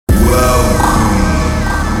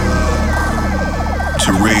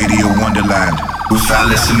to Radio Wonderland with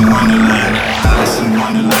Alice in Wonderland. Alice in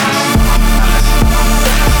Wonderland.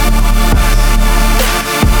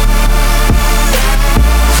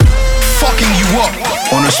 Fucking you up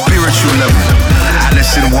on a spiritual level.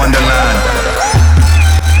 Alice in Wonderland.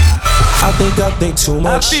 I think too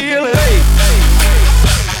much. I feel it.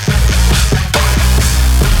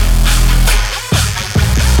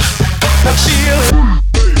 I feel it.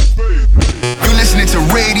 You're listening to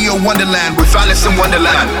Radio Wonderland with Alice in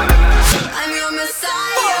Wonderland. I'm your messiah.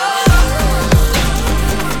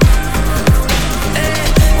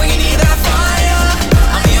 When you need that fire,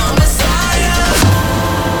 I'm your messiah.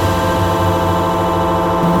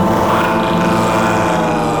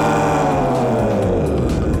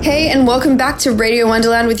 Hey, and welcome back to Radio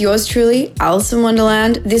Wonderland with yours truly, Alice in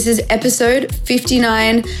Wonderland. This is episode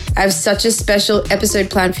 59. I have such a special episode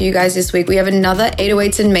planned for you guys this week. We have another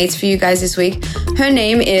 808s and mates for you guys this week. Her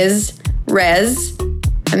name is Rezz.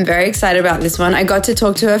 I'm very excited about this one. I got to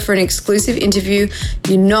talk to her for an exclusive interview.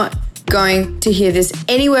 You're not going to hear this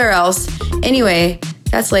anywhere else. Anyway,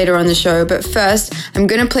 that's later on the show. But first, I'm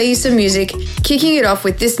going to play you some music, kicking it off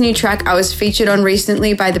with this new track I was featured on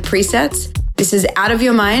recently by The Presets. This is Out of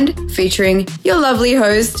Your Mind, featuring your lovely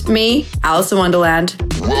host, me, Alice in Wonderland.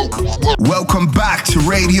 Welcome back to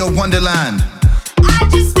Radio Wonderland. I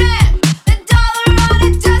just spent $1 on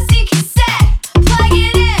a dusty cassette. Plug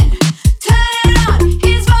it in, turn it on.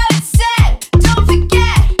 Here's what it said. Don't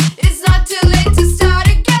forget, it's not too late to start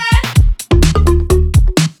again.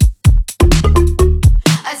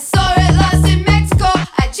 I saw it last in Mexico.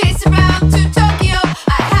 I chased around to Tokyo.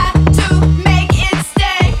 I had to make it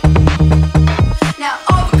stay. Now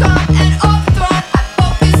overcome and overthrown. I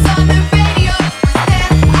focus on the radio. Was there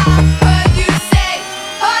I heard you say,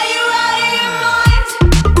 are you out of your mind?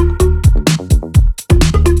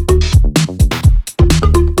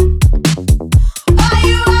 Are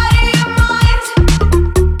you out of your mind?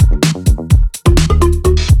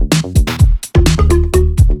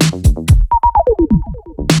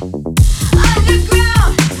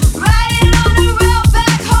 Underground, riding on the rail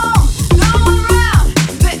back home. No one around,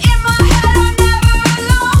 but in my head I'm never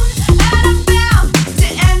alone. And I'm bound to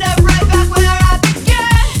end up right back where I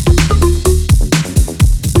began.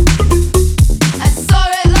 I saw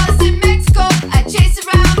it lost in Mexico. I chased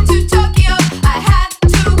around to Tokyo. I had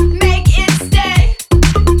to make it stay.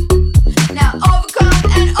 Now overcome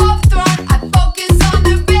and overthrown. I focus on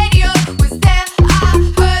the radio. Was there I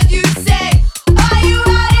heard you say, are you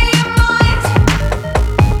out of your mind? Are you out of your mind?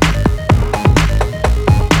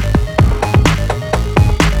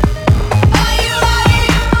 Are you out of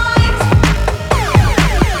your mind?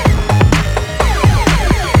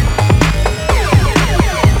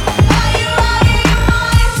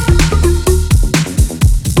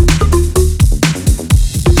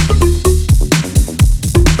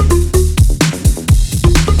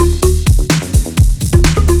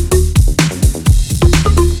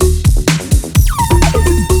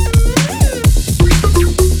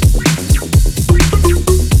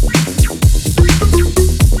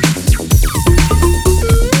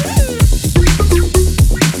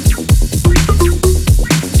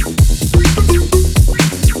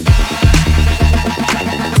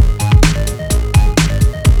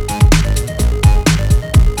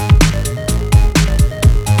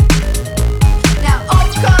 Now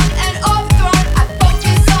overcome and overthrown. I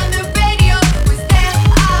focus on the radio. Was there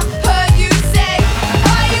I heard you say,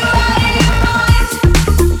 are you out of your mind?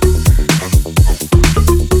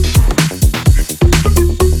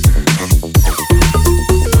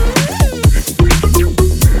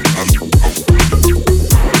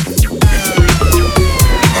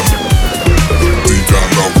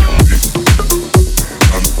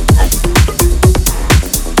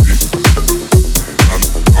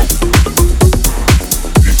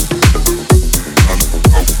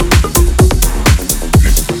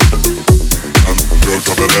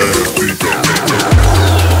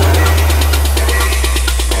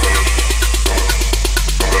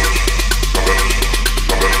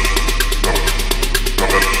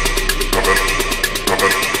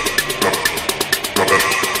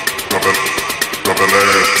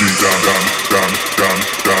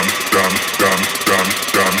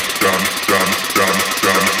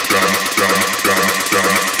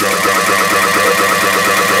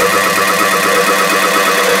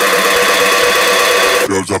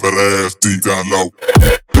 Girl, drop that ass deep down low.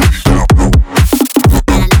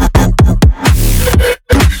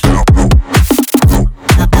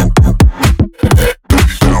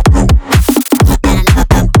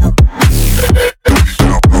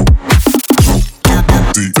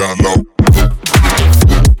 Deep down low.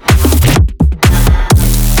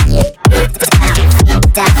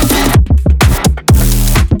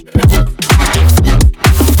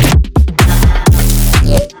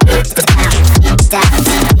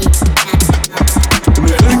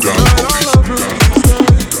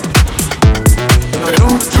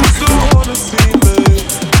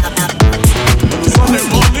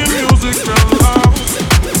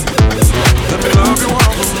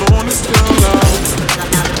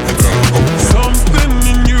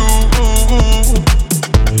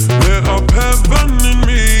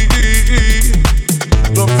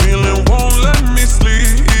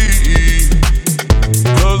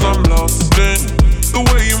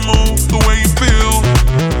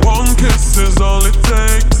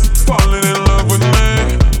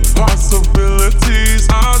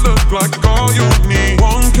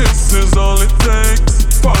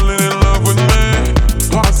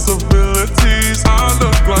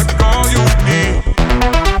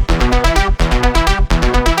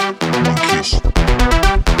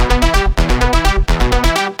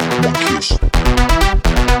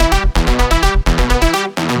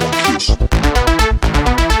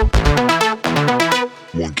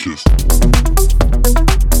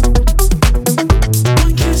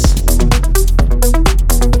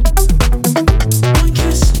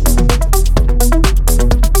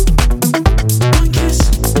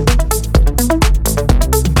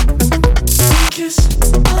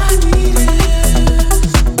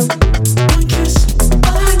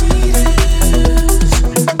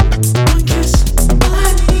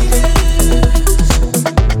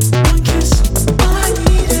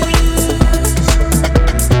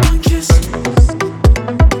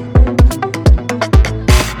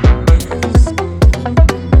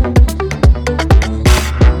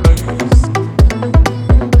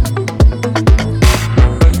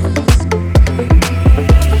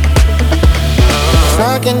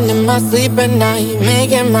 my sleep at night,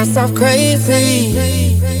 making myself crazy.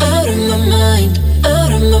 Out of my mind,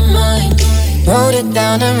 out of my mind. Wrote it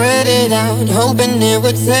down and read it out, hoping it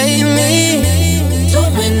would save me. Too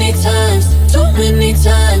many times, too many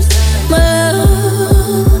times. My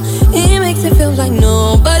love, it makes it feel like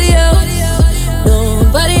nobody else,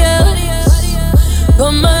 nobody else.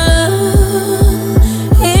 But my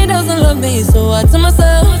love, he doesn't love me, so I tell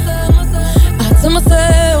myself,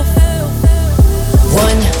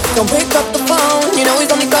 one, don't pick up the phone, you know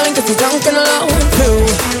he's only calling cause he's drunk and alone. Two,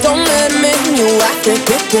 don't let him in, you have to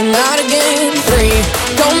kick him out again. Three,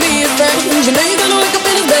 don't be his friend, you know you're gonna wake up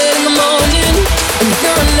in his bed in the morning. And if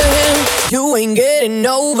you're under him, you ain't getting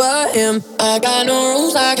over him. I got no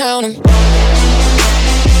rules, I count them.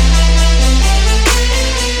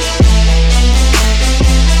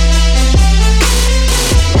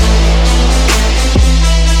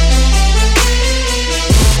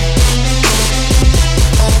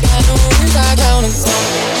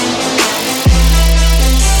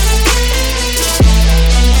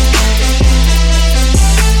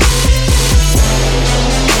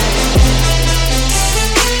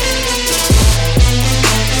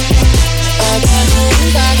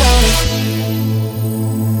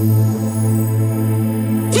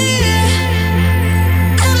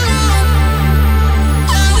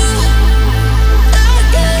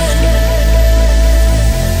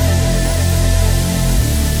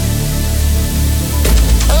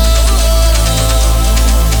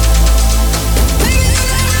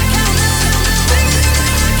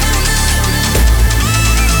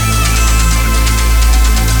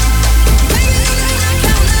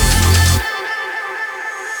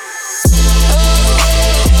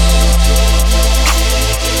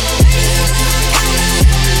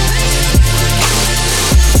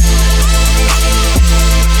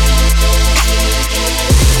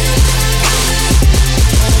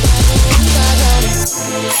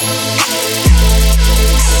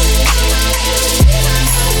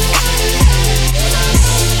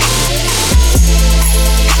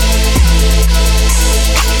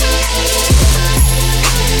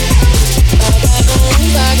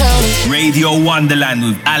 Wonderland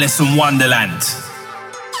with Alice in Wonderland.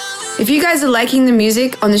 If you guys are liking the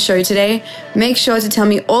music on the show today, make sure to tell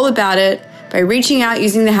me all about it by reaching out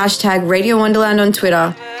using the hashtag Radio Wonderland on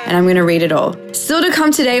Twitter, and I'm going to read it all. Still to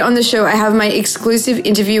come today on the show, I have my exclusive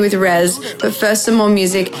interview with Rezz, but first some more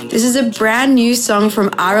music. This is a brand new song from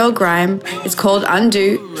R.L. Grime. It's called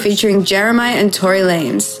Undo, featuring Jeremiah and Tory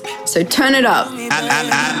Lanez. So turn it up.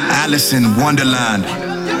 Alice in Wonderland.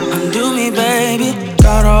 Undo me, baby.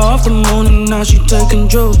 Got her off the moon and now she taking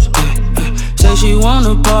drugs. Say she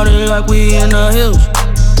wanna party like we in the hills.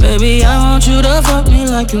 Baby, I want you to fuck me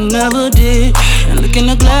like you never did. And look in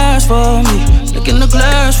the glass for me, look in the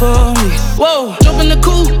glass for me. Whoa, jump in the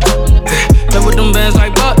coupe, play with them bands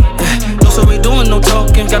like Buck. No, so we doing no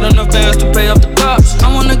talking, got enough bands to pay off the cops.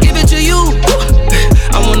 I wanna give it to you,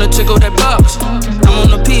 I wanna tickle that box. I'm on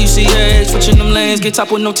the PCH, switching them lanes, get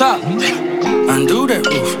top with no top. Undo that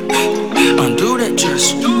roof, undo that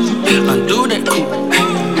dress, undo that coupe,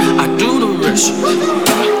 I do the rest.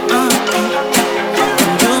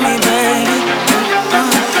 Undo me, baby,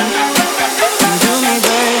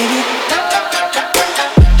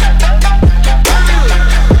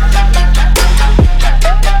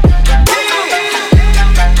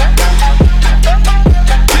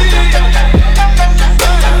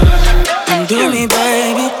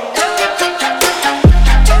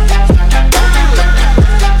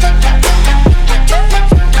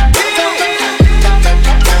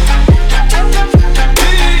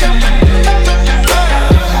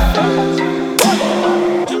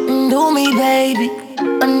 undo me, baby.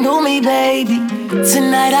 Undo me, baby.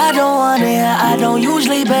 Tonight I don't wanna hear, I don't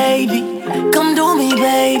usually, baby. Come do me,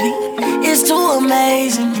 baby, it's too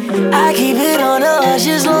amazing. I keep it on the hush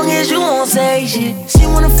as long as you won't say shit. She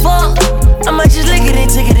wanna fuck, I might just lick it and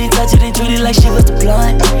take it and touch it and treat it like she was the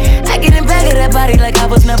blunt. I get in back of that body like I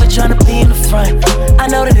was never tryna be in the front. I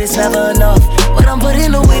know that it's never enough, but I'm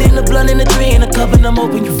putting the weed in the blunt and the 3 in the cup and I'm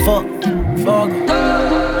hoping you fuck.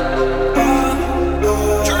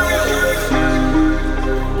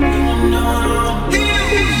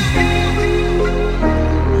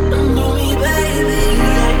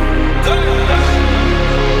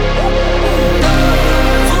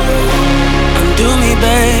 Undo me,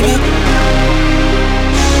 baby.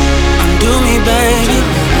 Undo me, baby.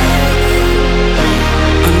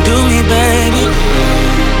 Undo me, baby.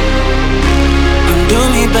 Undo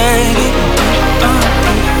me, baby.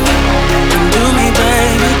 Undo me,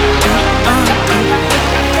 baby.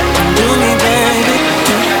 Undo me, baby. Undo me, baby.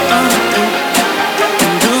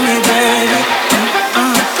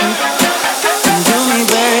 Undo me,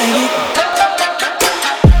 baby.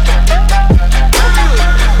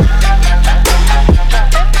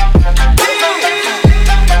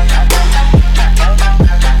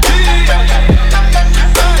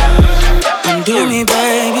 Undo me,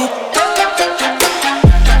 baby.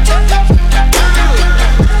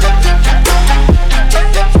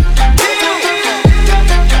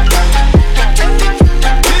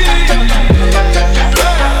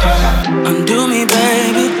 Undo me, baby.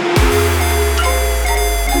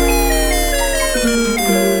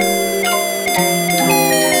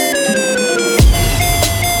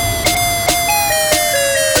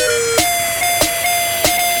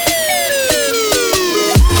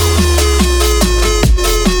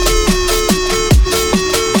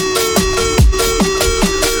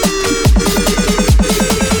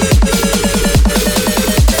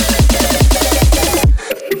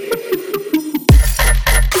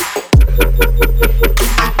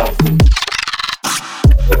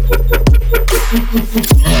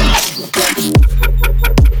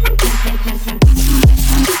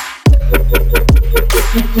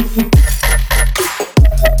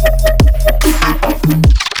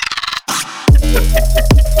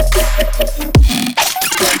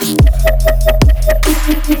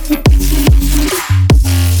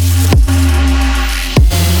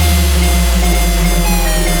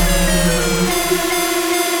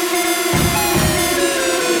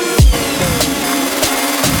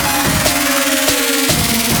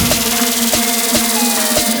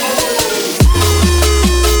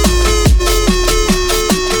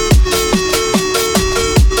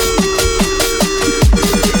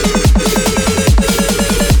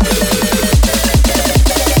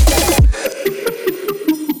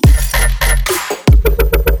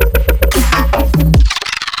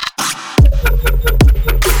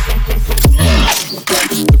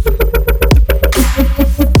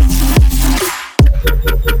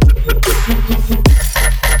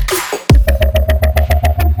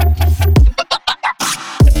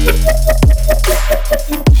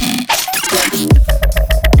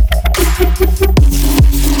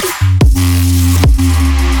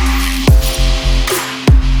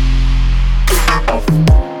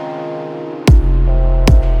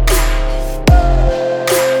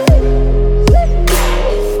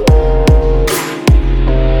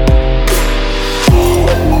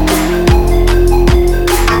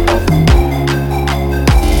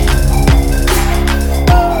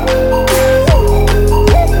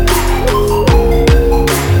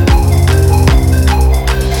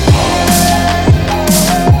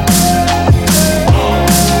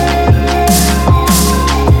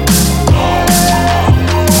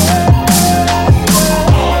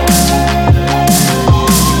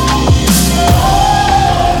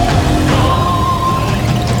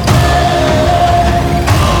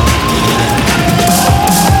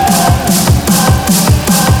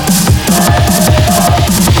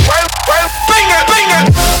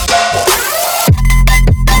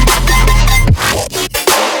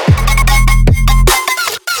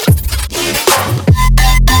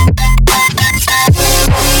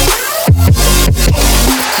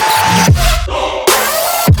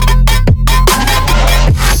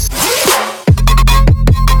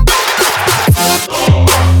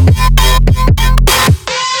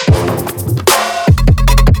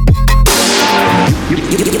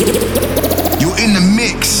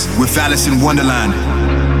 Wonderland.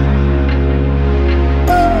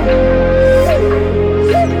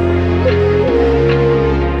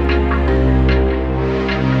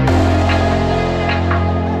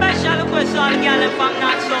 Special request all the girl from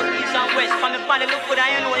north, south, east and west. From the valley, look good,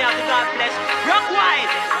 I know you have to God bless. Rock wide.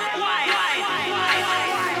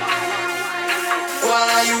 What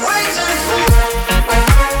are you waiting for?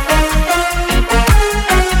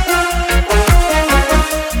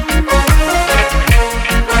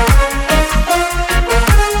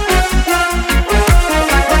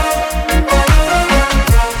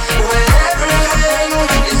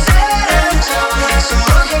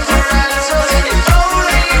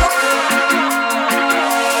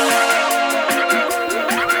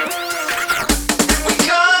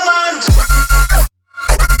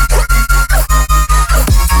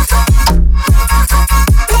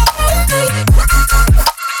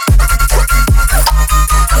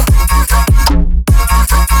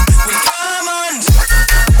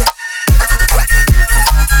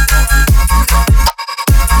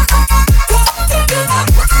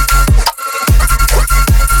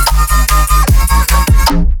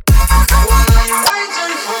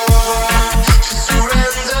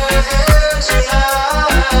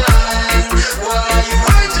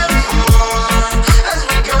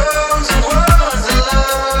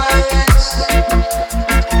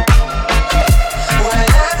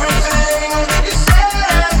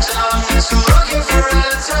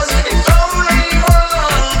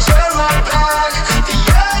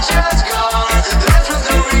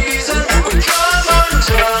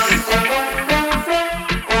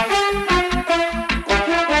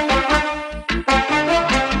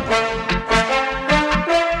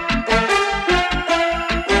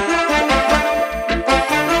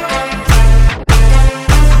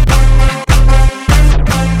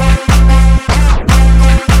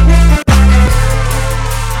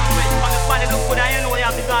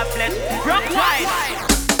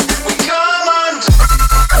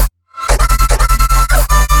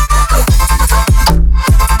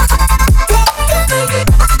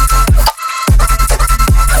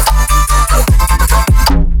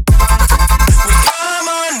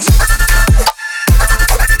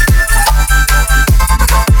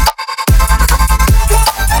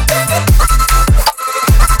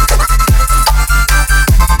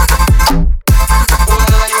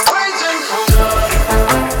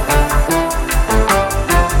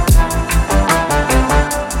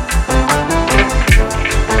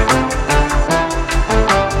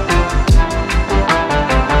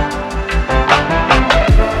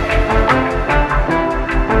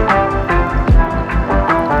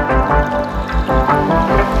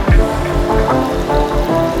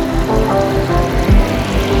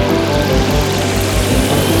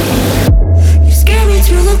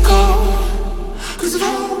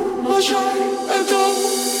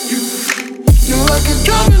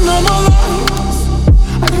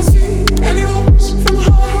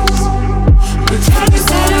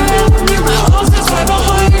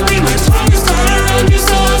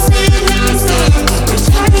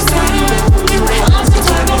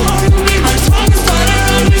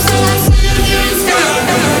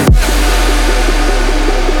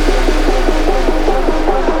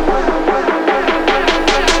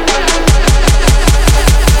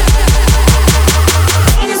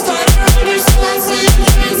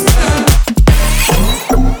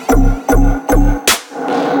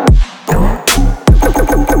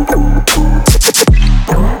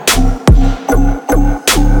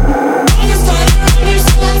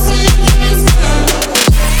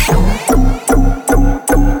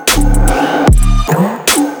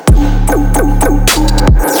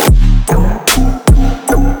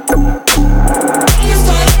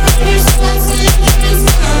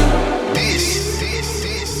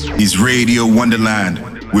 Radio Wonderland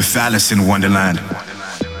with Alice in Wonderland.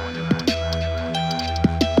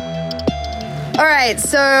 All right,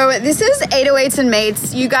 so this is 808s and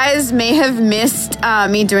Mates. You guys may have missed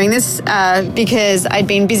me doing this because I'd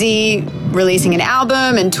been busy releasing an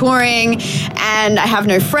album and touring, and I have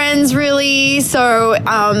no friends really. So,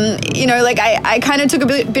 I kind of took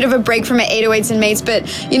a bit of a break from 808s and Mates,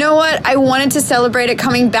 but you know what? I wanted to celebrate it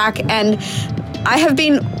coming back, and I have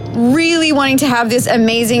been really wanting to have this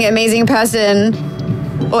amazing, amazing person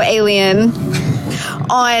or alien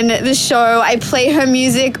on the show. I play her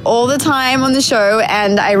music all the time on the show,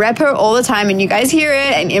 and I rep her all the time, and you guys hear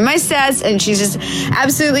it and in my sets, and she's just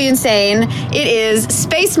absolutely insane. It is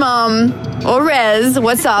Space Mom or Rezz.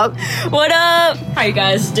 What's up? What up? How you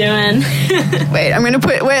guys doing? Wait, I'm gonna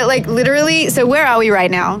put literally. So where are we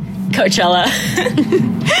right now? Coachella.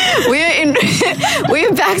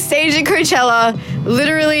 We're backstage at Coachella,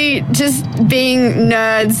 literally just being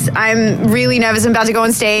nerds. I'm really nervous. I'm about to go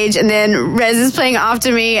on stage, and then Rezz is playing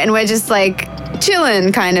after me, and we're just like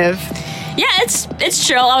chilling, kind of. Yeah, it's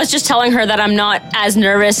chill. I was just telling her that I'm not as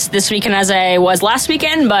nervous this weekend as I was last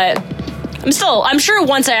weekend, but I'm sure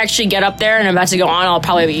once I actually get up there and I'm about to go on, I'll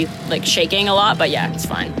probably be like shaking a lot, but yeah, it's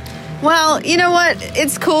fine. Well, you know what?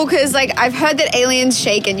 It's cool because, like, I've heard that aliens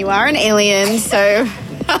shake, and you are an alien, so...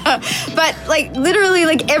 But, like, literally,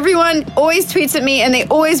 like, everyone always tweets at me, and they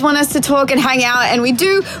always want us to talk and hang out, and we,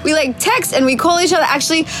 like, text, and we call each other.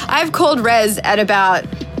 Actually, I've called Rezz at about...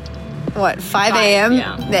 5 a.m.?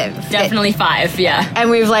 Yeah. Definitely 5, yeah. And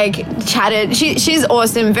we've, like, chatted. She's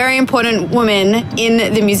awesome, very important woman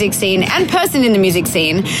in the music scene and person in the music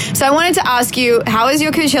scene. So I wanted to ask you, how is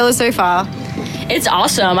your Coachella so far? It's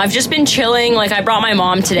awesome. I've just been chilling. Like, I brought my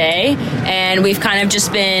mom today, and we've kind of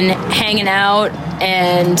just been hanging out,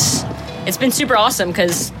 and it's been super awesome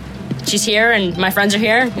because she's here and my friends are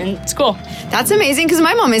here, and it's cool. That's amazing because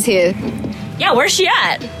my mom is here. Yeah, where's she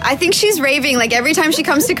at? I think she's raving. Like, every time she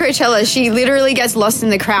comes to Coachella, she literally gets lost in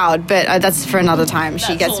the crowd, but that's for another time.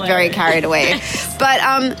 She gets hilarious. Very carried away.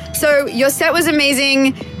 But, so your set was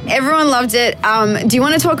amazing. Everyone loved it. Do you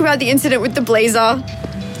want to talk about the incident with the blazer?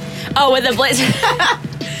 Oh, with the blazer.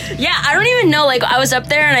 Yeah, I don't even know. Like, I was up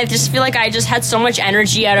there, and I just feel like I just had so much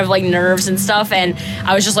energy out of, like, nerves and stuff, and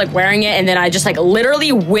I was just, like, wearing it, and then I just, like,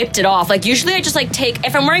 literally whipped it off. Like, usually I just, like,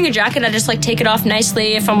 if I'm wearing a jacket, I just, like, take it off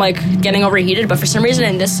nicely if I'm, like, getting overheated, but for some reason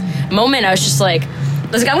in this moment, I was just, like,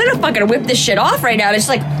 I'm gonna fucking whip this shit off right now. And I just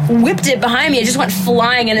like whipped it behind me. It just went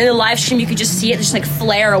flying, and in the live stream you could just see it just like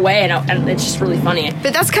flare away, and it's just really funny.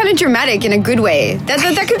 But that's kind of dramatic in a good way. That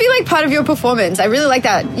could be like part of your performance. I really like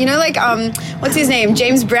that. You know, like what's his name?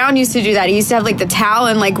 James Brown used to do that. He used to have like the towel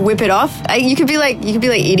and like whip it off. You could be like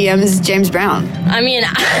EDM's James Brown. I mean,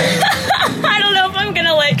 I don't know if I'm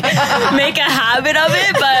gonna like make a habit of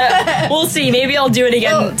it, but we'll see. Maybe I'll do it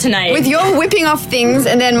again tonight. With your whipping off things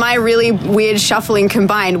and then my really weird shuffling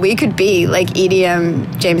combined, we could be like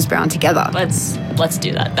EDM James Brown together. Let's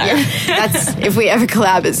do that. Yeah, that's if we ever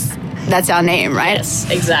collab. That's our name, right? Yes,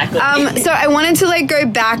 exactly. So I wanted to like go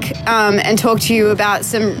back and talk to you about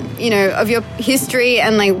some, of your history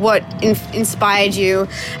and like what inspired you.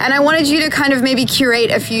 And I wanted you to kind of maybe curate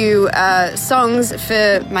a few songs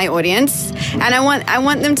for my audience. And I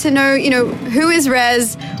want them to know, who is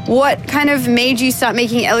Rezz? What kind of made you start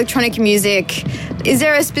making electronic music? Is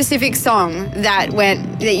there a specific song that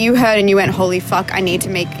you heard and you went, holy fuck, I need to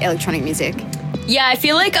make electronic music? Yeah, I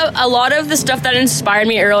feel like a lot of the stuff that inspired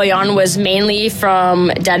me early on was mainly from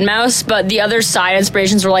Deadmau5, but the other side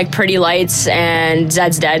inspirations were like Pretty Lights and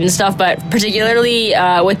Zed's Dead and stuff, but particularly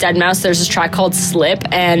with Deadmau5, there's this track called Slip,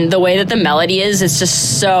 and the way that the melody is, it's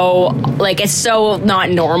just so, like, it's so not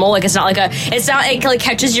normal. Like, it like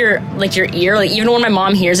catches your ear. Like, even when my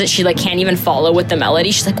mom hears it, she like can't even follow with the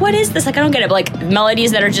melody. She's like, what is this? Like, I don't get it. But like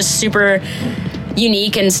melodies that are just super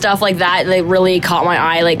unique and stuff like that, they really caught my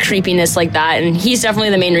eye, like creepiness like that. And he's definitely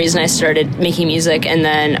the main reason I started making music. And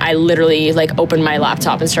then I literally like opened my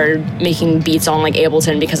laptop and started making beats on like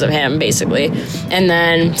Ableton because of him, basically. And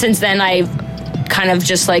then since then I've kind of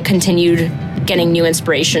just like continued getting new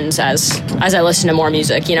inspirations as I listen to more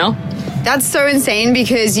music, That's so insane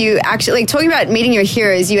because you actually, like, talking about meeting your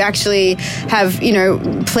heroes, you actually have,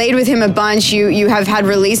 played with him a bunch. You have had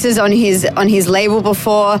releases on his label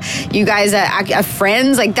before. You guys are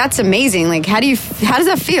friends. Like, that's amazing. Like, how does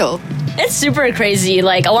that feel? It's super crazy.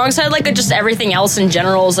 Like, alongside like just everything else in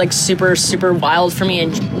general is like super, super wild for me,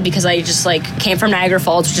 and because I just like came from Niagara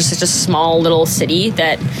Falls, which is such a small little city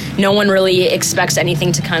that no one really expects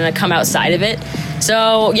anything to kind of come outside of it.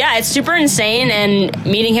 So yeah, it's super insane, and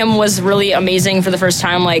meeting him was really amazing for the first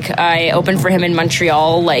time. Like, I opened for him in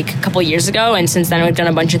Montreal like a couple years ago, and since then we've done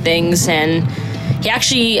a bunch of things, and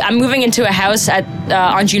I'm moving into a house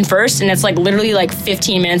on June 1st, and it's like literally like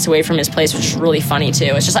 15 minutes away from his place, which is really funny too.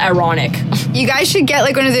 It's just ironic. You guys should get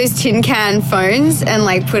like one of those tin can phones and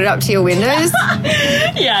like put it up to your windows.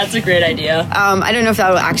 Yeah, it's a great idea. I don't know if that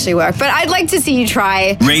will actually work, but I'd like to see you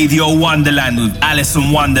try. Radio Wonderland with Alice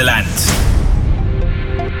in Wonderland.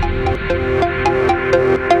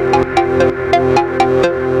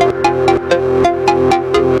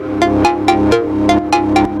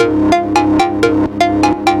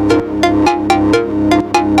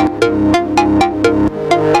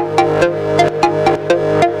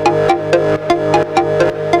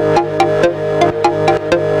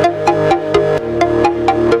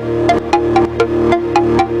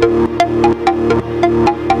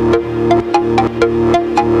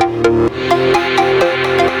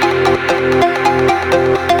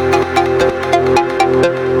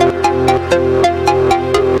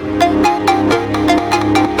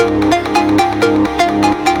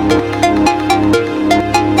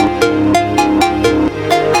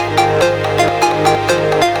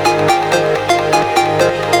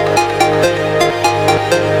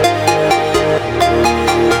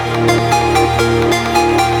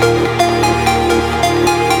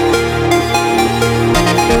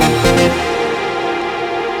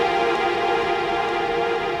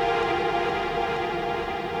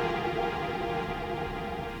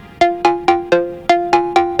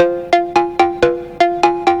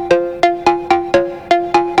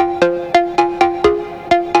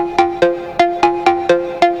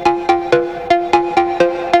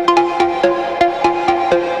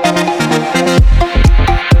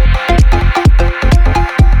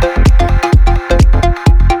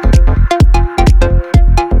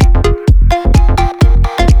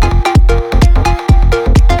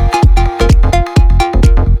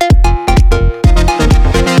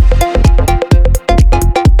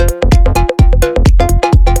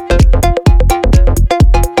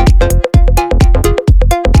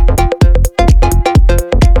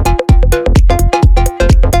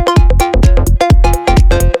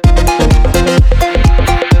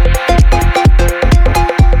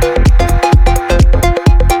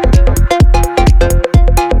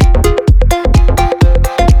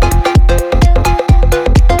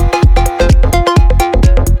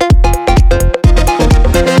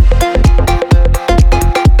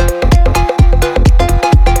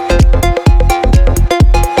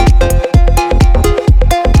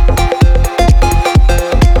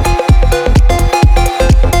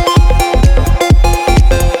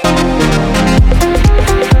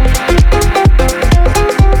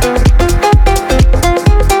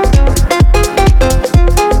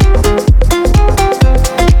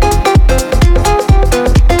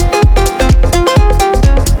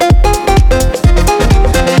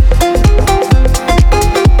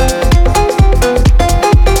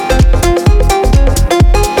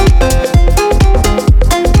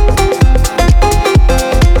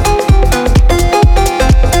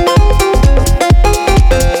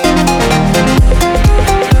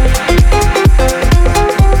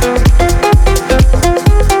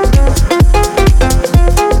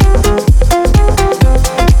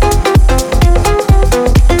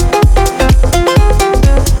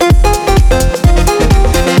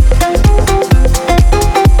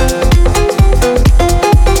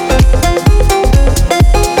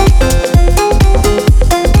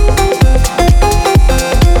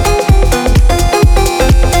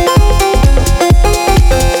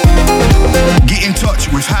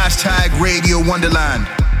 Wonderland.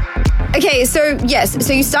 Okay, so yes,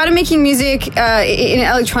 so you started making music in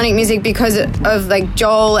electronic music because of like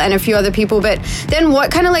Joel and a few other people, but then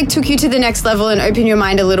what kind of like took you to the next level and opened your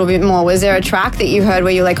mind a little bit more? Was there a track that you heard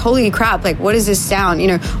where you're like, holy crap, like what is this sound? You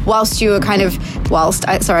know, whilst you were kind of,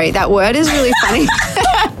 sorry, that word is really funny.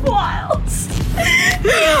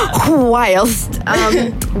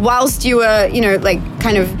 Whilst you were, you know, like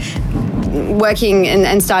kind of working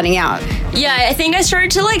and starting out. Yeah, I think I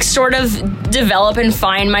started to like sort of develop and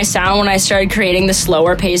find my sound when I started creating the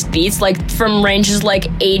slower paced beats, like from ranges like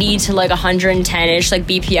 80 to like 110-ish like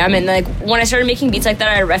BPM. And like when I started making beats like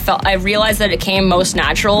that, I realized that it came most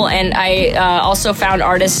natural. And I also found an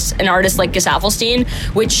artist like Gus Affelstein,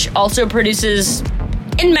 which also produces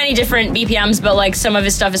in many different BPMs, but like some of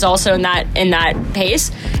his stuff is also in that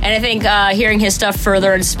pace. And I think hearing his stuff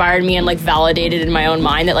further inspired me and like validated in my own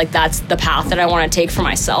mind that like that's the path that I want to take for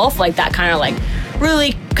myself, like that kind of like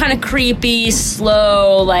really kind of creepy,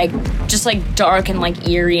 slow, like just like dark and like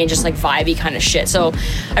eerie and just like vibey kind of shit. So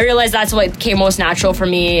I realized that's what came most natural for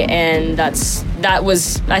me, and that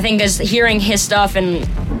was I think as hearing his stuff and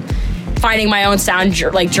finding my own sound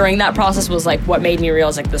during that process was like what made me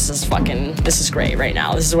realize like this is great right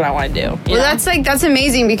now. This is what I want to do. Well, that's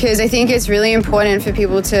amazing, because I think it's really important for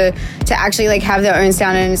people to actually like have their own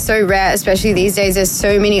sound, and it's so rare, especially these days. There's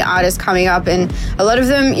so many artists coming up, and a lot of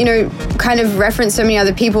them, kind of reference so many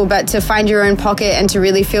other people, but to find your own pocket and to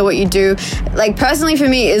really feel what you do, like personally for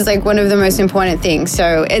me, is like one of the most important things.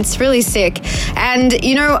 So it's really sick. And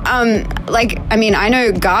I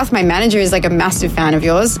know Garth, my manager, is like a massive fan of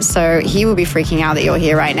yours, so he will be freaking out that you're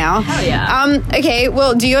here right now. Hell yeah. Okay,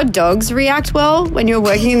 well, do your dogs react well when you're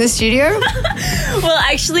working in the studio? Well,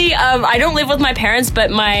 actually, I don't live with my parents,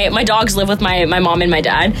 but my dogs live with my mom and my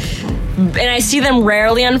dad. And I see them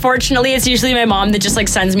rarely, unfortunately. It's usually my mom that just like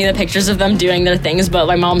sends me the pictures of them doing their things, but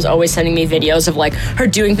my mom's always sending me videos of like her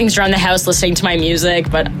doing things around the house, listening to my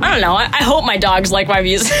music. But I don't know, I hope my dogs like my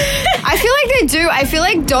music. I feel like they do. I feel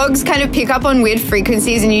like dogs kind of pick up on weird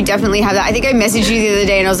frequencies, and you definitely have that. I think I messaged you the other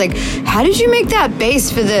day and I was like, how did you make that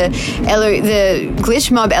bass for the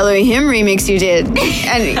Glitch Mob Elohim remix you did?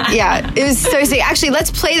 And yeah, it was so sick. Actually,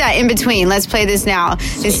 let's play that in between. Let's play this now.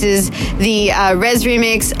 This is the Rezz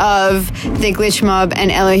remix of the Glitch Mob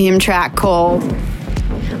and Elohim track called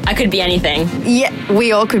I Could Be Anything. Yeah,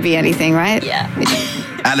 we all could be anything, right? Yeah.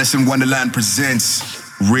 Alice in Wonderland presents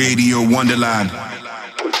Radio Wonderland.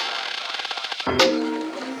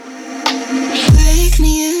 Break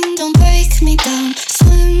me in, don't break me down.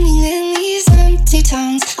 Swimming in these empty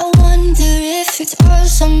towns. I wonder if it's all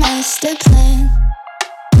some master plan.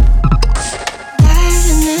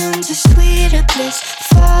 Diving into sweeter bliss,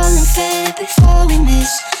 falling fair before we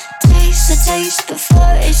miss. Taste the taste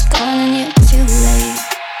before it's gone and you're too late.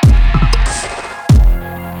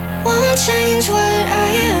 Won't change what I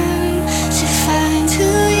am to find who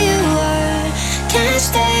you are. Can't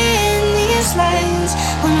stay in these lines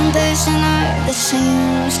when I'm bursting at the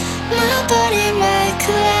seams. My body might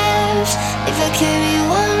collapse if I carry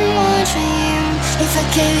one more dream. If I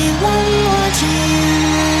carry one more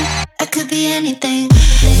dream, I could be anything.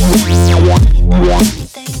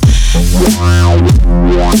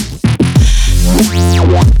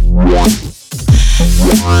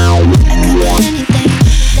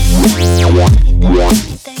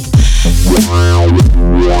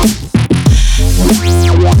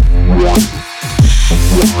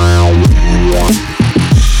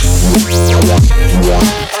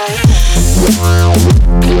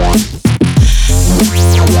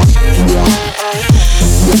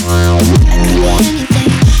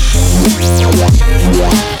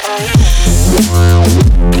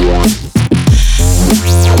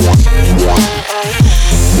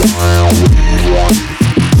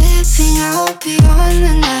 Living out beyond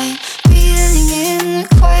the night, breathing in the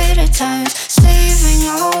quieter times, savoring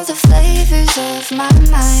all the flavors of my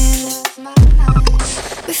mind.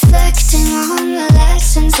 Reflecting on the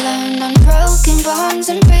lessons learned, unbroken bonds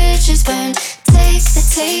and bridges burned. Take the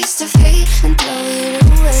taste of hate and throw it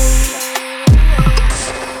away.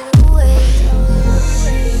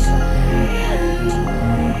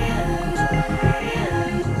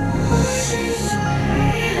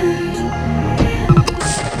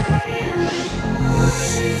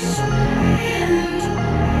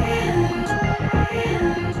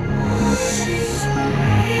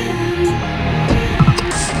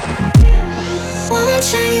 Won't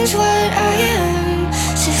change what I am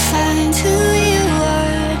to find who you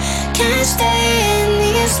are. Can't stay in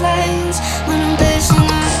these lines when I'm bursting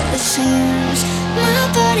at the seams.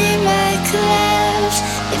 My body might collapse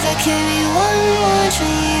if I carry one more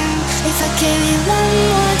dream. If I carry one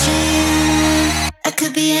more dream, I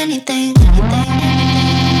could be anything.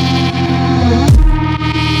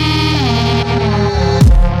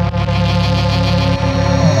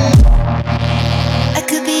 I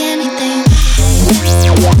could be anything.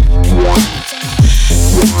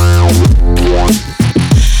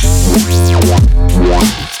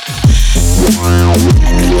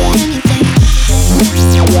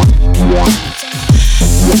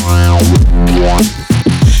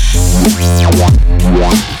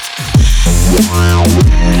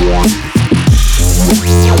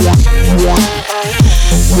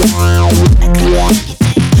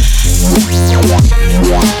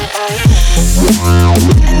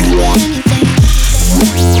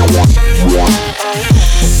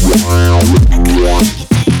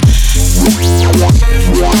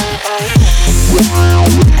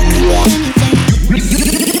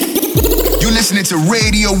 You're listening to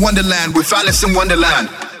Radio Wonderland with Alice in Wonderland.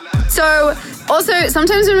 So, also,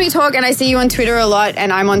 sometimes when we talk and I see you on Twitter a lot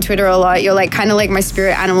and I'm on Twitter a lot, you're like kind of like my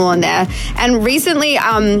spirit animal on there. And recently,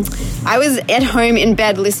 I was at home in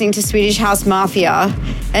bed listening to Swedish House Mafia,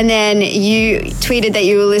 And then you tweeted that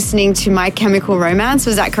you were listening to My Chemical Romance.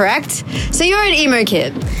 Was that correct? So you're an emo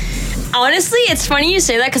kid. Honestly, it's funny you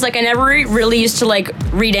say that because, like, I never really used to, like,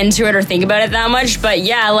 read into it or think about it that much. But,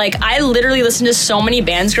 yeah, like, I literally listened to so many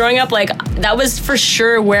bands growing up. Like, that was for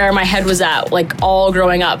sure where my head was at, like, all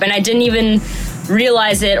growing up. And I didn't even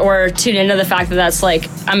realize it or tune into the fact that that's, like,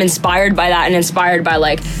 I'm inspired by that and inspired by,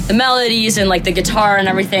 like, the melodies and, like, the guitar and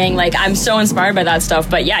everything. Like, I'm so inspired by that stuff.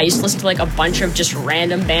 But, yeah, I used to listen to, like, a bunch of just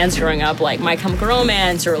random bands growing up, like My Chemical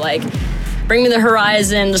Romance or, like, Bring Me the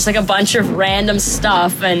Horizon, just like a bunch of random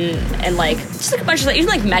stuff and like just like a bunch of like even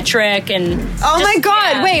like Metric and oh just, my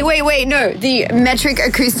god, yeah. wait, no, the Metric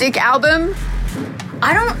acoustic album.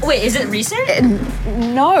 Wait, is it recent?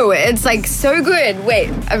 No, it's like so good.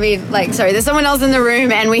 Wait, I mean, like, sorry, there's someone else in the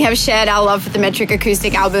room and we have shared our love for the Metric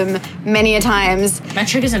acoustic album many a times.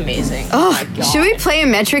 Metric is amazing. Oh, my God. Should we play a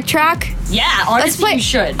Metric track? Yeah, honestly, you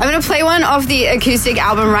should. I'm gonna play one off the acoustic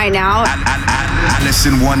album right now. Alice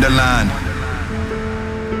in Wonderland.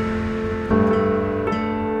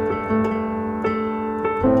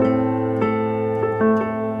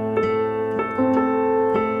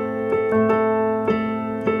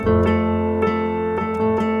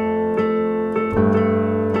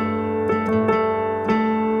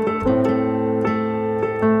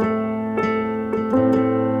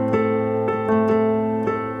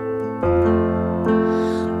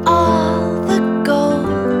 All the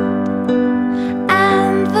gold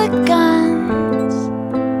and the guns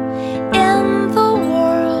in the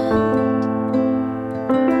world,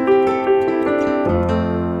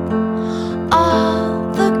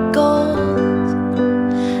 all the gold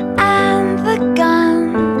and the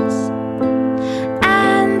guns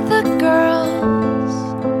and the girls,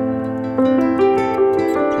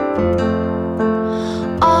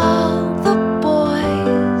 all the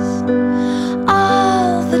boys,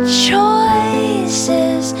 all the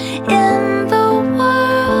choices in the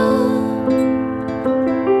world.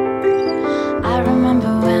 I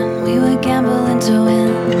remember when we would gamble to win.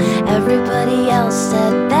 Everybody else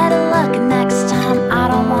said better luck next time. I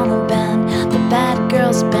don't wanna bend the bad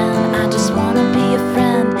girl's bend. I just wanna be a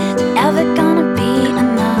friend. Is it ever gonna be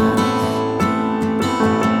enough?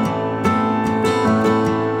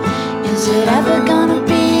 Is it ever gonna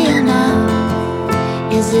be enough?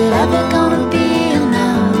 Is it ever gonna be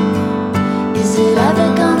enough? Is it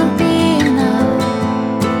ever gonna be enough?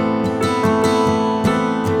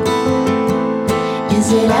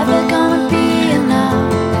 Is it ever gonna be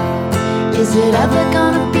enough? Is it ever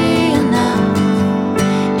gonna be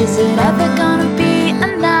enough? Is it ever gonna be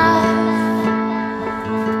enough?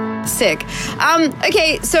 Sick.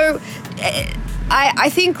 Okay, so I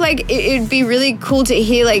think like it'd be really cool to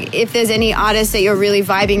hear like if there's any artists that you're really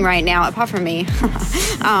vibing right now, apart from me.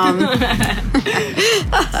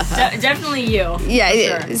 Definitely you. Yeah,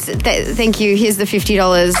 sure. Thank you. Here's the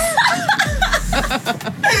 $50.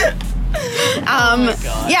 Oh my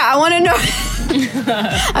God. Yeah, I want to know.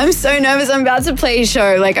 I'm so nervous. I'm about to play a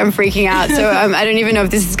show. Like I'm freaking out. So I don't even know if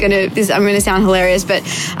this is I'm gonna sound hilarious. But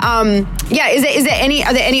yeah,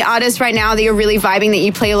 are there any artists right now that you're really vibing that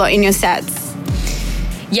you play a lot in your sets?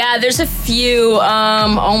 Yeah, there's a few.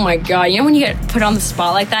 Oh my God. You know when you get put on the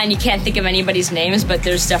spot like that and you can't think of anybody's names, but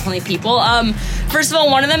there's definitely people. First of all,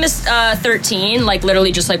 one of them is 13, like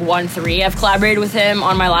literally just like 1-3. I've collaborated with him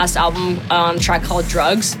on my last album on a track called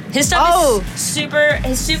Drugs. His stuff is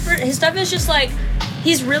his stuff is just like,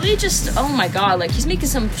 he's really just, oh my God, like he's making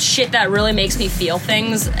some shit that really makes me feel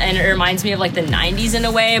things, and it reminds me of like the 90s in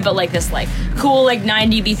a way, but like this like cool like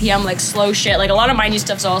 90 BPM like slow shit. Like a lot of my new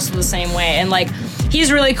stuff's also the same way, and like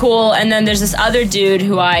he's really cool. And then there's this other dude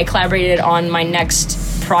who I collaborated on my next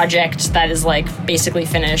project that is like basically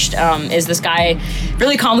finished, is this guy,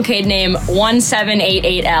 really complicated name,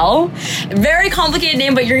 1788L. Very complicated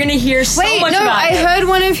name, but you're gonna hear so much about it. I heard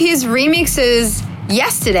one of his remixes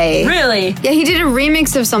yesterday. Really? Yeah, he did a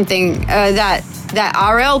remix of something that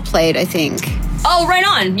RL played, I think. Oh, right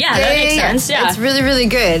on. Yeah, that makes sense. Yeah. It's really, really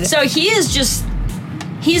good. So he's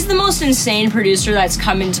the most insane producer that's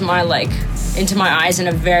come into my eyes in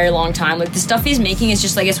a very long time. Like the stuff he's making is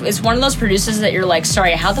just like, it's one of those producers that you're like,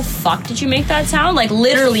 sorry, how the fuck did you make that sound? Like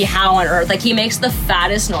literally how on earth? Like he makes the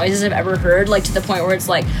fattest noises I've ever heard, like to the point where it's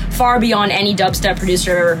like far beyond any dubstep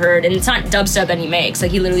producer I've ever heard. And it's not dubstep that he makes,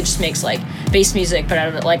 like he literally just makes like bass music but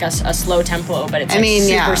at like a slow tempo, but it's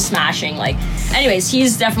super smashing. Like anyways,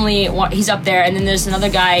 he's definitely, he's up there. And then there's another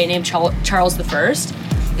guy named Charles the First,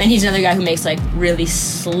 and he's another guy who makes like really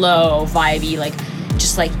slow, vibey, like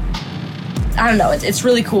just like I don't know, it's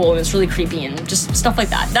really cool and it's really creepy and just stuff like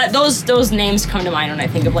that. Those names come to mind when I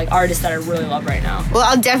think of like artists that I really love right now. Well,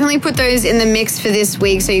 I'll definitely put those in the mix for this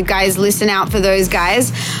week, so you guys listen out for those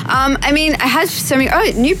guys. I mean, I had so many.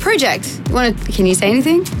 Oh, new project. Can you say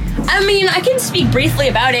anything? I mean, I can speak briefly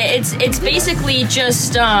about it. It's basically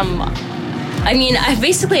just I mean, I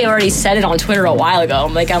basically already said it on Twitter a while ago.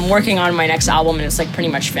 Like, I'm working on my next album, and it's, like, pretty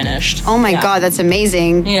much finished. Oh, my God, that's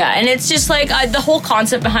amazing. Yeah, and it's just, like, the whole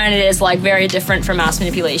concept behind it is, like, very different from Mass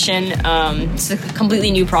Manipulation. It's a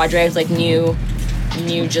completely new project, like, new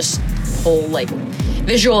just whole, like,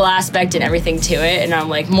 visual aspect and everything to it, and I'm,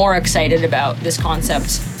 like, more excited about this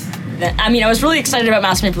concept. I mean, I was really excited about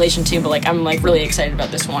Mass Manipulation, too, but, like, I'm, like, really excited about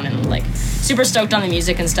this one, and, like, super stoked on the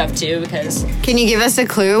music and stuff, too, because... Can you give us a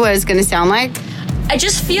clue what it's going to sound like? I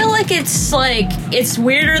just feel like, it's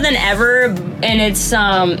weirder than ever, and it's,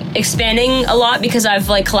 expanding a lot, because I've,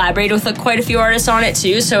 like, collaborated with, like, quite a few artists on it,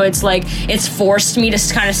 too, so it's, like, it's forced me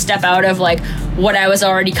to kind of step out of, like, what I was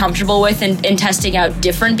already comfortable with and testing out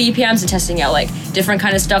different BPMs and testing out, like, different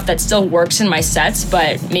kind of stuff that still works in my sets,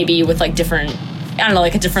 but maybe with, like, different... I don't know,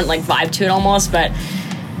 like a different like vibe to it almost, but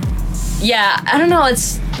yeah, I don't know,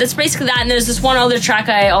 that's basically that. And there's this one other track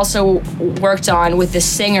I also worked on with this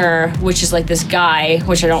singer, which is like this guy,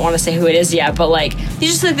 which I don't want to say who it is yet, but like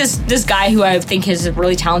he's just like this guy who I think is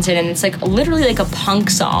really talented, and it's like literally like a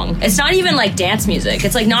punk song. It's not even like dance music.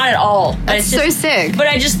 It's like not at all. But that's it's just, so sick. But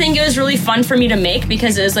I just think it was really fun for me to make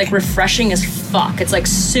because it was like refreshing as fuck. It's like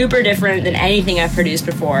super different than anything I've produced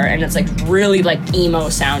before, and it's like really like emo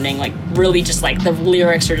sounding, like really just like the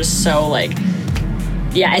lyrics are just so like,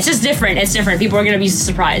 yeah, it's just different. It's different. People are going to be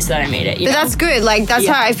surprised that I made it. But that's good. Like, that's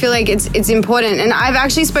how I feel like it's important. And I've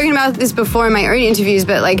actually spoken about this before in my own interviews,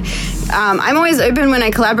 but like, I'm always open when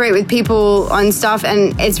I collaborate with people on stuff,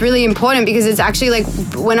 and it's really important because it's actually like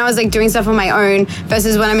when I was like doing stuff on my own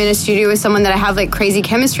versus when I'm in a studio with someone that I have like crazy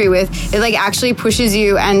chemistry with, it like actually pushes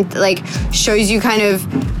you and like shows you kind of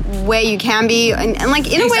where you can be, and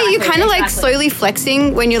like in a way you're kind of like slowly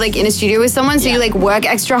flexing when you're like in a studio with someone, so you like work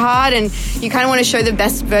extra hard and you kind of want to show the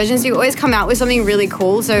best version, so you always come out with something really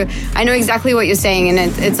cool. So I know exactly what you're saying,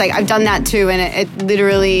 and it's like I've done that too, and it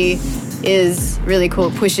literally is really cool.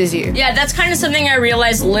 It pushes you. Yeah, that's kind of something I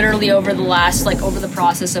realized literally over the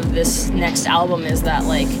process of this next album, is that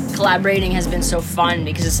like collaborating has been so fun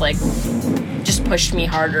because it's like just pushed me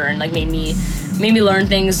harder and like made me learn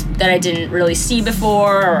things that I didn't really see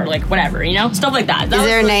before, or like whatever, you know, stuff like that. Is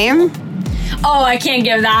there a name? Cool. Oh, I can't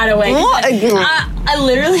give that away.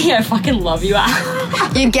 I fucking love you,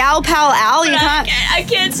 Al. You gal pal Al. You can't. I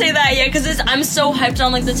can't say that yet because I'm so hyped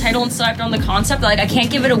on like the title and so hyped on the concept that like I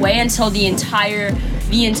can't give it away until the entire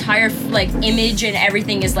like image and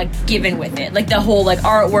everything is like given with it, like the whole like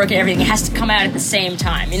artwork and everything. It has to come out at the same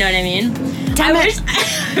time. You know what I mean? Damn it.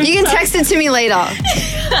 You can text it to me later.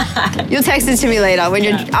 You'll text it to me later when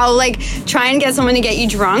you're. I'll like try and get someone to get you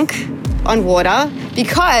drunk on water,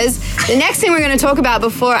 because the next thing we're going to talk about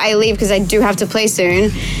before I leave, because I do have to play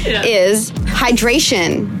soon, is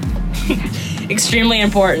hydration. Extremely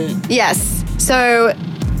important. Yes. So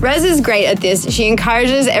Rezz is great at this. She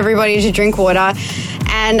encourages everybody to drink water,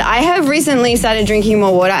 and I have recently started drinking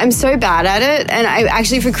more water. I'm so bad at it, and I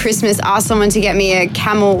actually for Christmas asked someone to get me a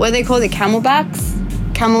camel, what do they call it, camelbacks?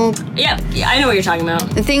 Yeah, I know what you're talking about.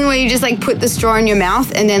 The thing where you just like put the straw in your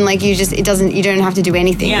mouth and then like you don't have to do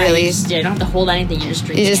anything really. You don't have to hold anything, you just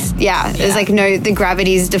drink it. There's like the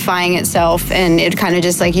gravity's defying itself, and it kind of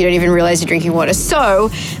just like you don't even realize you're drinking water.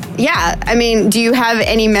 So yeah, I mean, do you have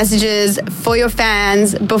any messages for your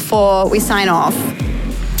fans before we sign off?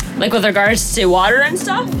 Like with regards to water and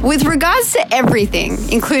stuff? With regards to everything,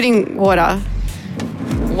 including water.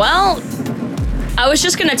 Well, I was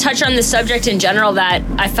just going to touch on the subject in general, that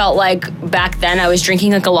I felt like back then I was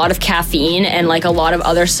drinking like a lot of caffeine and like a lot of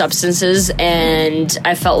other substances, and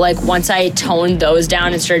I felt like once I toned those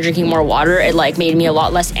down and started drinking more water, it like made me a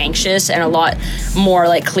lot less anxious and a lot more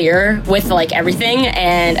like clear with like everything.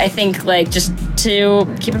 And I think like just to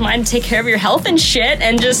keep in mind, take care of your health and shit,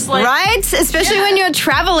 and just like... Right? Especially when you're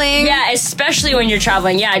traveling. Yeah, especially when you're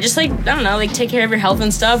traveling. Yeah, just like, I don't know, like take care of your health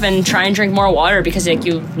and stuff, and try and drink more water because like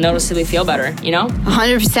you noticeably feel better, you know?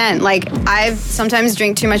 100%. Like I've sometimes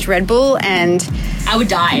drink too much Red Bull, and I would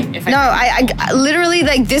die if I... No, I literally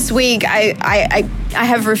like this week I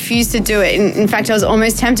have refused to do it. In fact, I was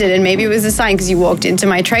almost tempted, and maybe it was a sign because you walked into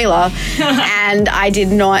my trailer and I did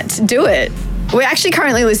not do it. We're actually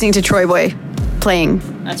currently listening to Troy Boy playing.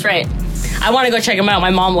 That's right. I want to go check him out. My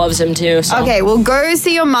mom loves him too. So. Okay, well, go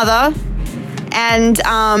see your mother. And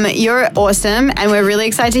you're awesome, and we're really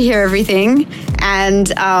excited to hear everything.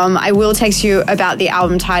 And I will text you about the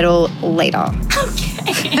album title later. Okay.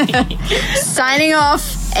 Signing off,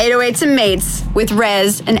 808s and Mates with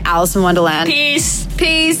Rezz and Alice in Wonderland. Peace.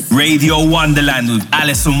 Peace. Radio Wonderland with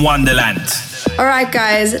Alice in Wonderland. All right,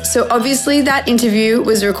 guys. So obviously that interview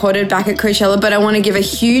was recorded back at Coachella, but I want to give a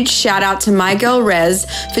huge shout out to my girl Rezz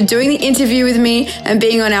for doing the interview with me and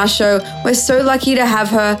being on our show. We're so lucky to have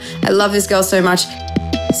her. I love this girl so much.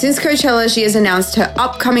 Since Coachella, she has announced her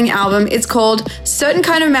upcoming album. It's called Certain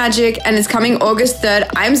Kind of Magic, and it's coming August 3rd.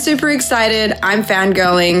 I'm super excited. I'm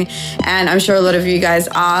fangirling, and I'm sure a lot of you guys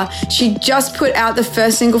are. She just put out the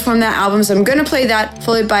first single from that album, so I'm going to play that,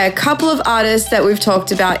 followed by a couple of artists that we've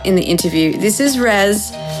talked about in the interview. This is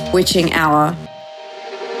Rezz, Witching Hour.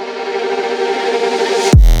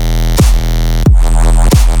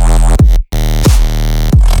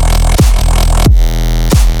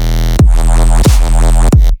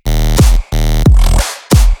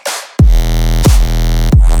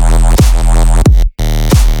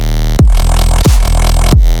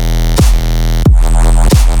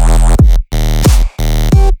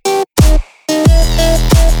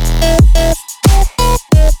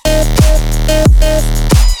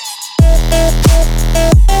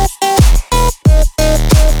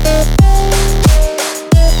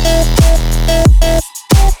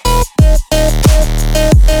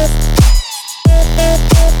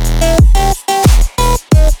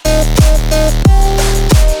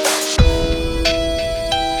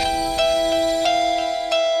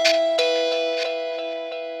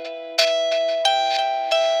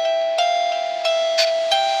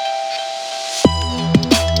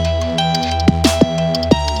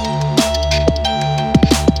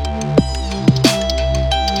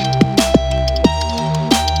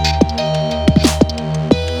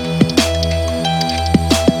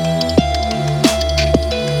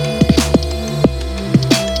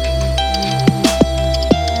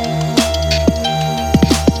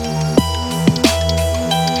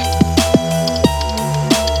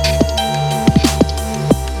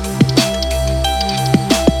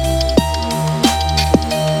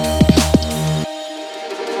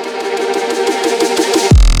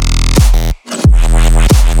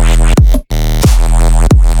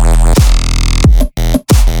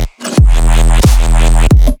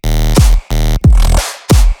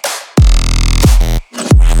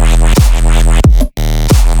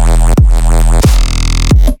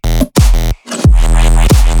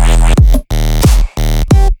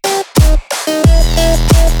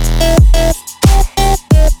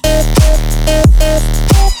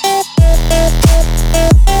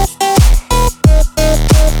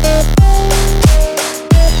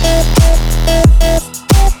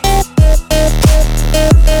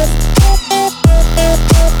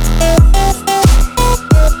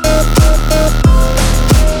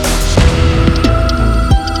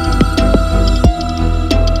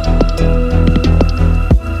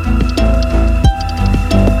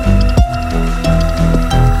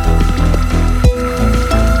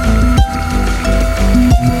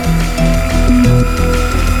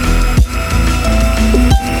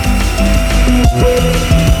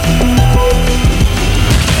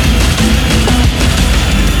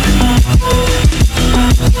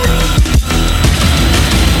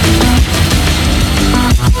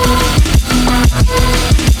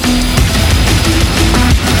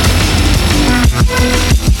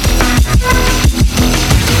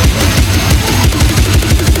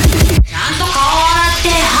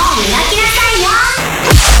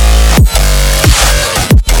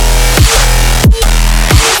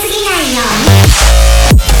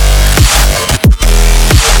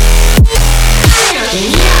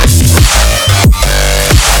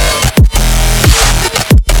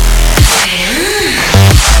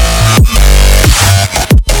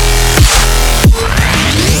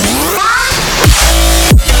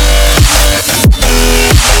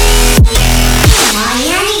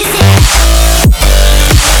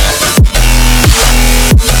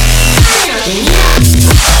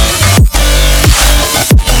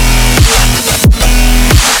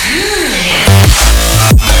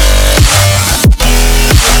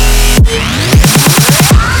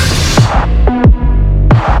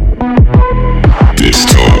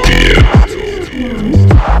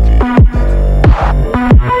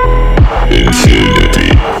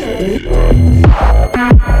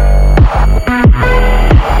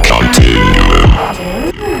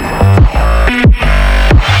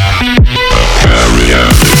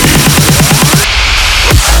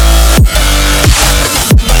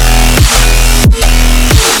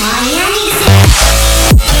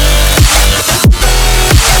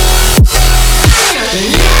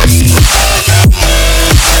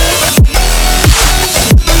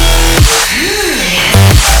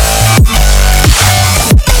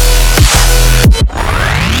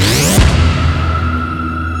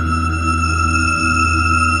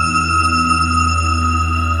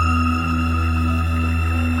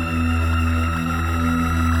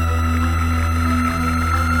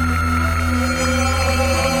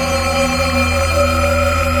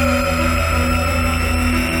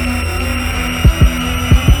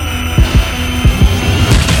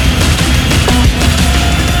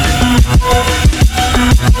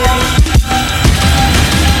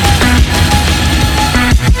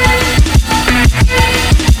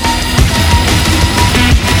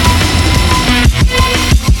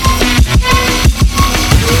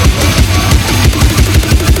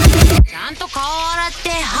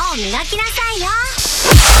 を磨きなさいよ。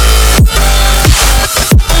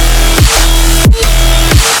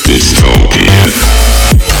Dystopia.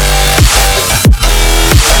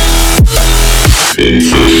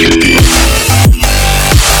 Infinity.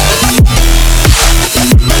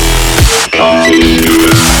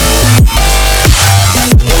 Continuous.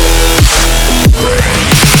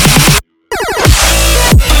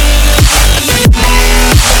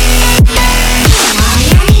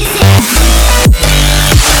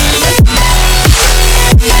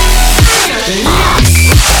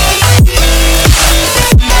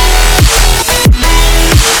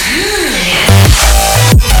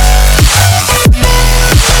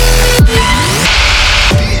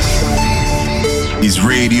 Is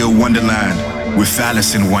Radio Wonderland with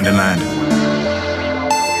Alice in Wonderland.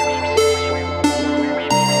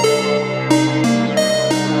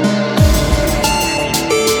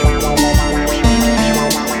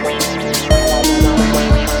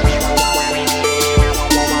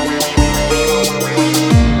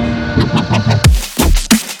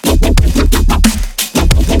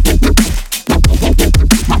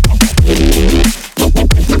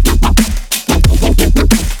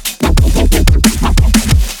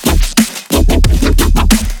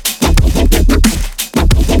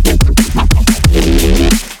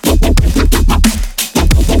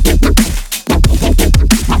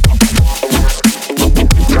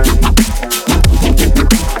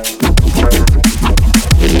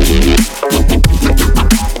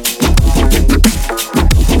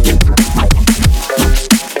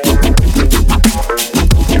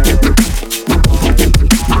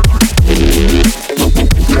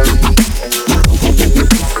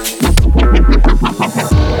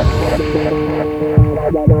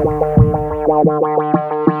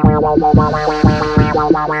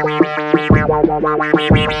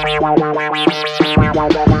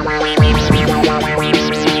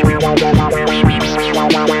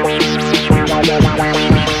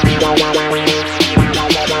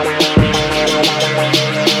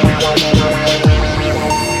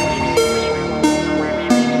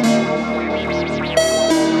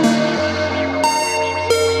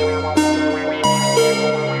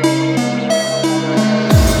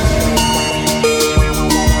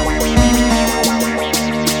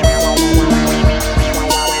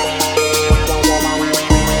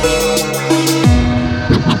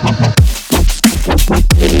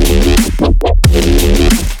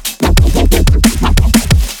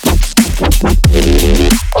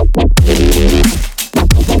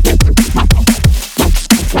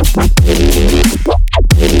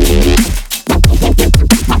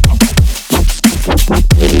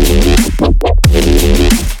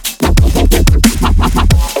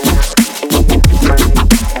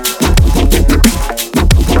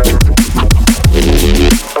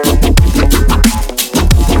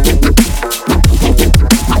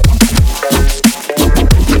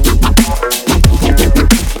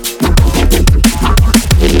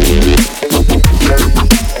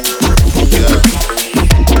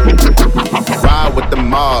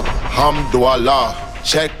 Alhamdulillah,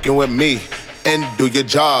 check in with me and do your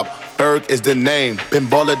job. Berg is the name,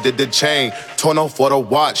 Bimbola did the chain, Torno for the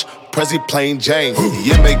watch, Prezi plain Jane.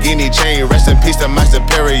 Yamagini chain, rest in peace to my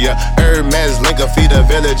superior. Hermes Linka feed a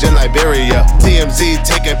village in Liberia. TMZ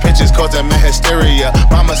taking pictures causing my hysteria.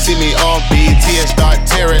 Mama see me on BT and start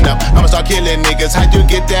tearing up. I'ma start killing niggas, how you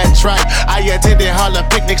get that tripe? I attended Harlem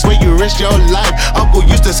picnics where you risk your life. Uncle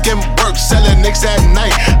used to skim work, selling nicks at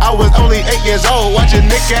night. I was only 8 years old, watching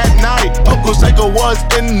Nick at night. Uncle Psycho was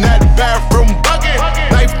in that bathroom bucket.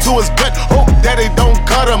 Knife to his gut, hope daddy don't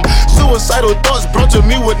cut him. Suicidal thoughts brought to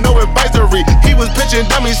me with no advisory. He was pitching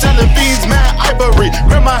dummies, selling fiends, mad ivory.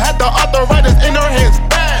 Grandma had the arthritis in her hands,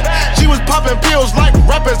 bad. She was popping pills like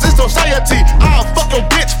rappers in society. I'll fuck your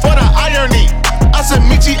bitch for the irony. I said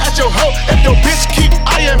meet you at your hoe if your bitch keep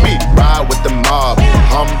eyeing me. Ride with the mob,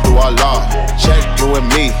 Alhamdulillah. Check you and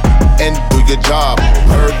me and do your job.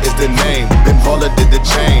 Berg is the name, Bimbola did the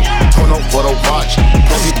chain. Torno for the watch,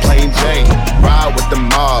 Prezi plain Jane. Ride with the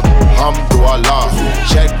mob, Alhamdulillah.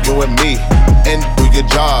 Check you and me and do your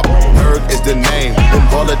job. Berg is the name,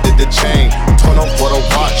 Bimbola did the chain. Torno for the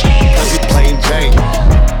watch, Prezi plain Jane.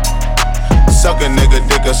 Suck a nigga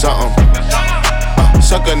dick or something.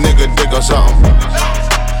 Suck a nigga dick or something.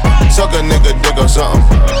 Suck a nigga dick or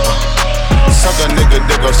something. Suck a nigga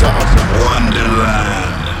dick or something.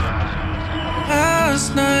 Wonderland.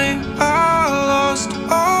 Last night I lost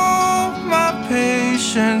all my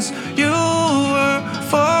patience. You were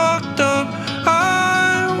fucked up,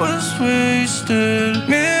 I was wasted.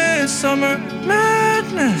 Midsummer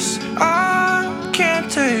madness, I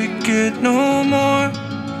can't take it no more.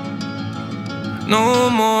 no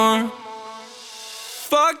more.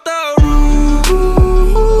 Fuck the rules.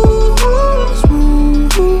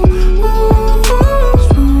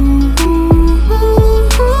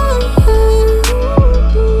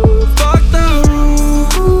 Fuck the rules.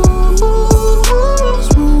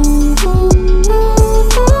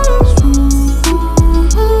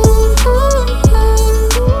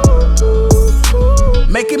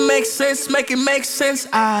 Make it make sense, make it make sense.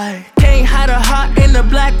 I can't hide a heart in the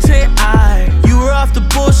black tent. You were off the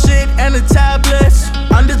bullshit and the tablets.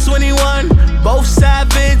 Under 21, both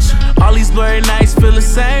savage. All these blurry nights feel the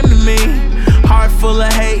same to me. Heart full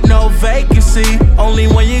of hate, no vacancy. Only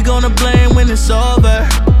one you're gonna blame when it's over.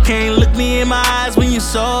 Can't look me in my eyes when you're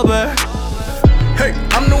sober. Hey,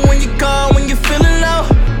 I'm the one you call when you're feeling low.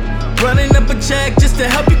 Running up a check just to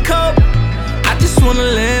help you cope. I just wanna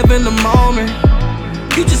live in the moment.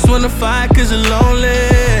 You just wanna fight cause you're lonely.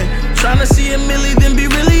 Tryna see a milli then be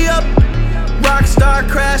really up. Rockstar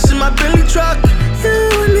crash in my Billy truck.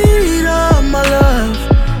 You need all my love.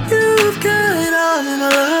 You've got all my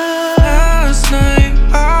love. Last night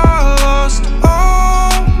I lost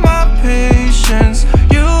all my patience.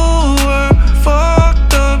 You were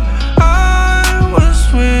fucked up, I was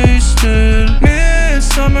wasted.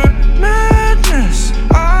 Midsummer madness,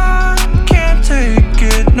 I can't take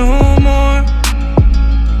it no more.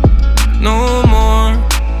 No more.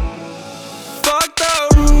 Fuck the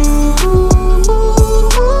rules.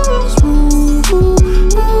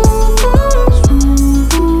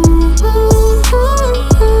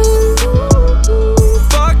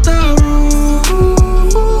 Fuck the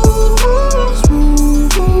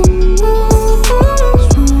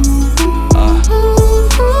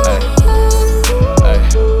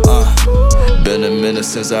Been a minute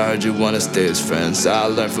since I heard you wanna stay as friends. I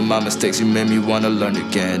learned from my mistakes, you made me wanna learn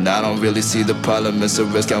again. I don't really see the problem, it's a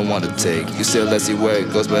risk I wanna take. You said let's see where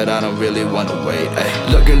it goes, but I don't really wanna wait. Ay.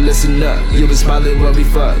 Look and listen up, you been smiling when we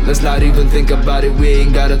fuck. Let's not even think about it, we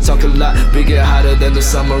ain't gotta talk a lot. We get hotter than the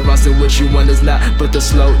summer, I'm still with you when it's not. Put the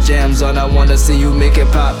slow jams on, I wanna see you make it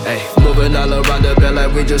pop. Ay. Moving all around the bed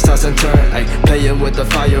like we just toss and turn. Ay. Playing with the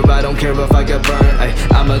fire, I don't care if I get burned. Ay.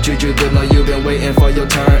 I'ma treat you good, know you've been waiting for your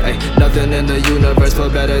turn. Ay. Nothing in the universe feel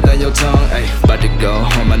better than your tongue. Ay. About to go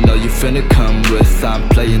home, I know you finna come with. I'm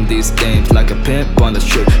playing these games like a pimp on the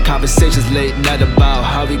strip. Conversations late night about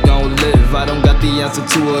how we gon' live. I don't got the answer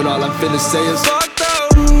to it, all I'm finna say is fuck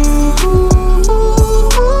the rules.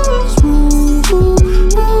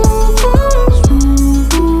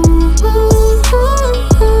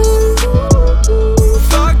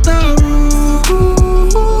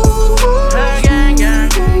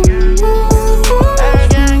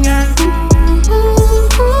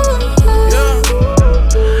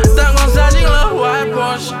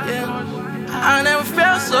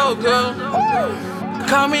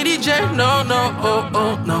 Call me DJ, no, no, oh,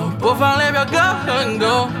 oh, no 播放列表歌很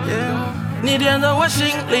够 你点的我心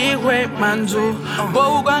里会满足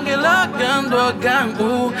博物馆给了更多感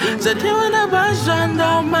悟在天文的半山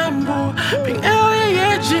道漫步凭 L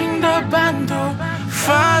夜景的版图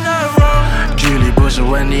Father Road 距离不是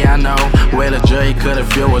问题 I know 为了这一刻的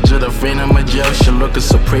feel 我值得飞那么久 She looking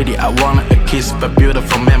so pretty I wanna a kiss But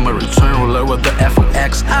beautiful memory Turn ruler with the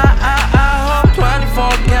FMX I hope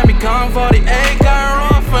 24 can become 48干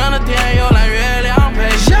若分的天又来月亮陪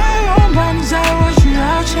想拥抱你在我需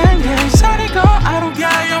要前夜 Sunny go I don't care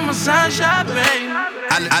you're my sunshine babe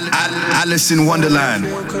Alice in Wonderland.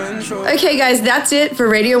 Okay, guys, that's it for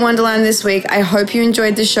Radio Wonderland this week. I hope you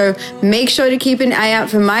enjoyed the show. Make sure to keep an eye out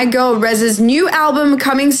for my girl Rezz's new album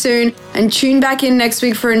coming soon, and tune back in next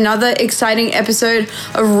week for another exciting episode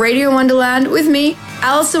of Radio Wonderland with me,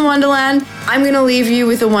 Alice in Wonderland. I'm going to leave you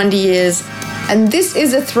with the Wonder Years. And this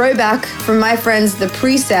is a throwback from my friends, the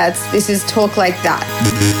Presets. This is Talk Like That.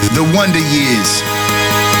 The Wonder Years.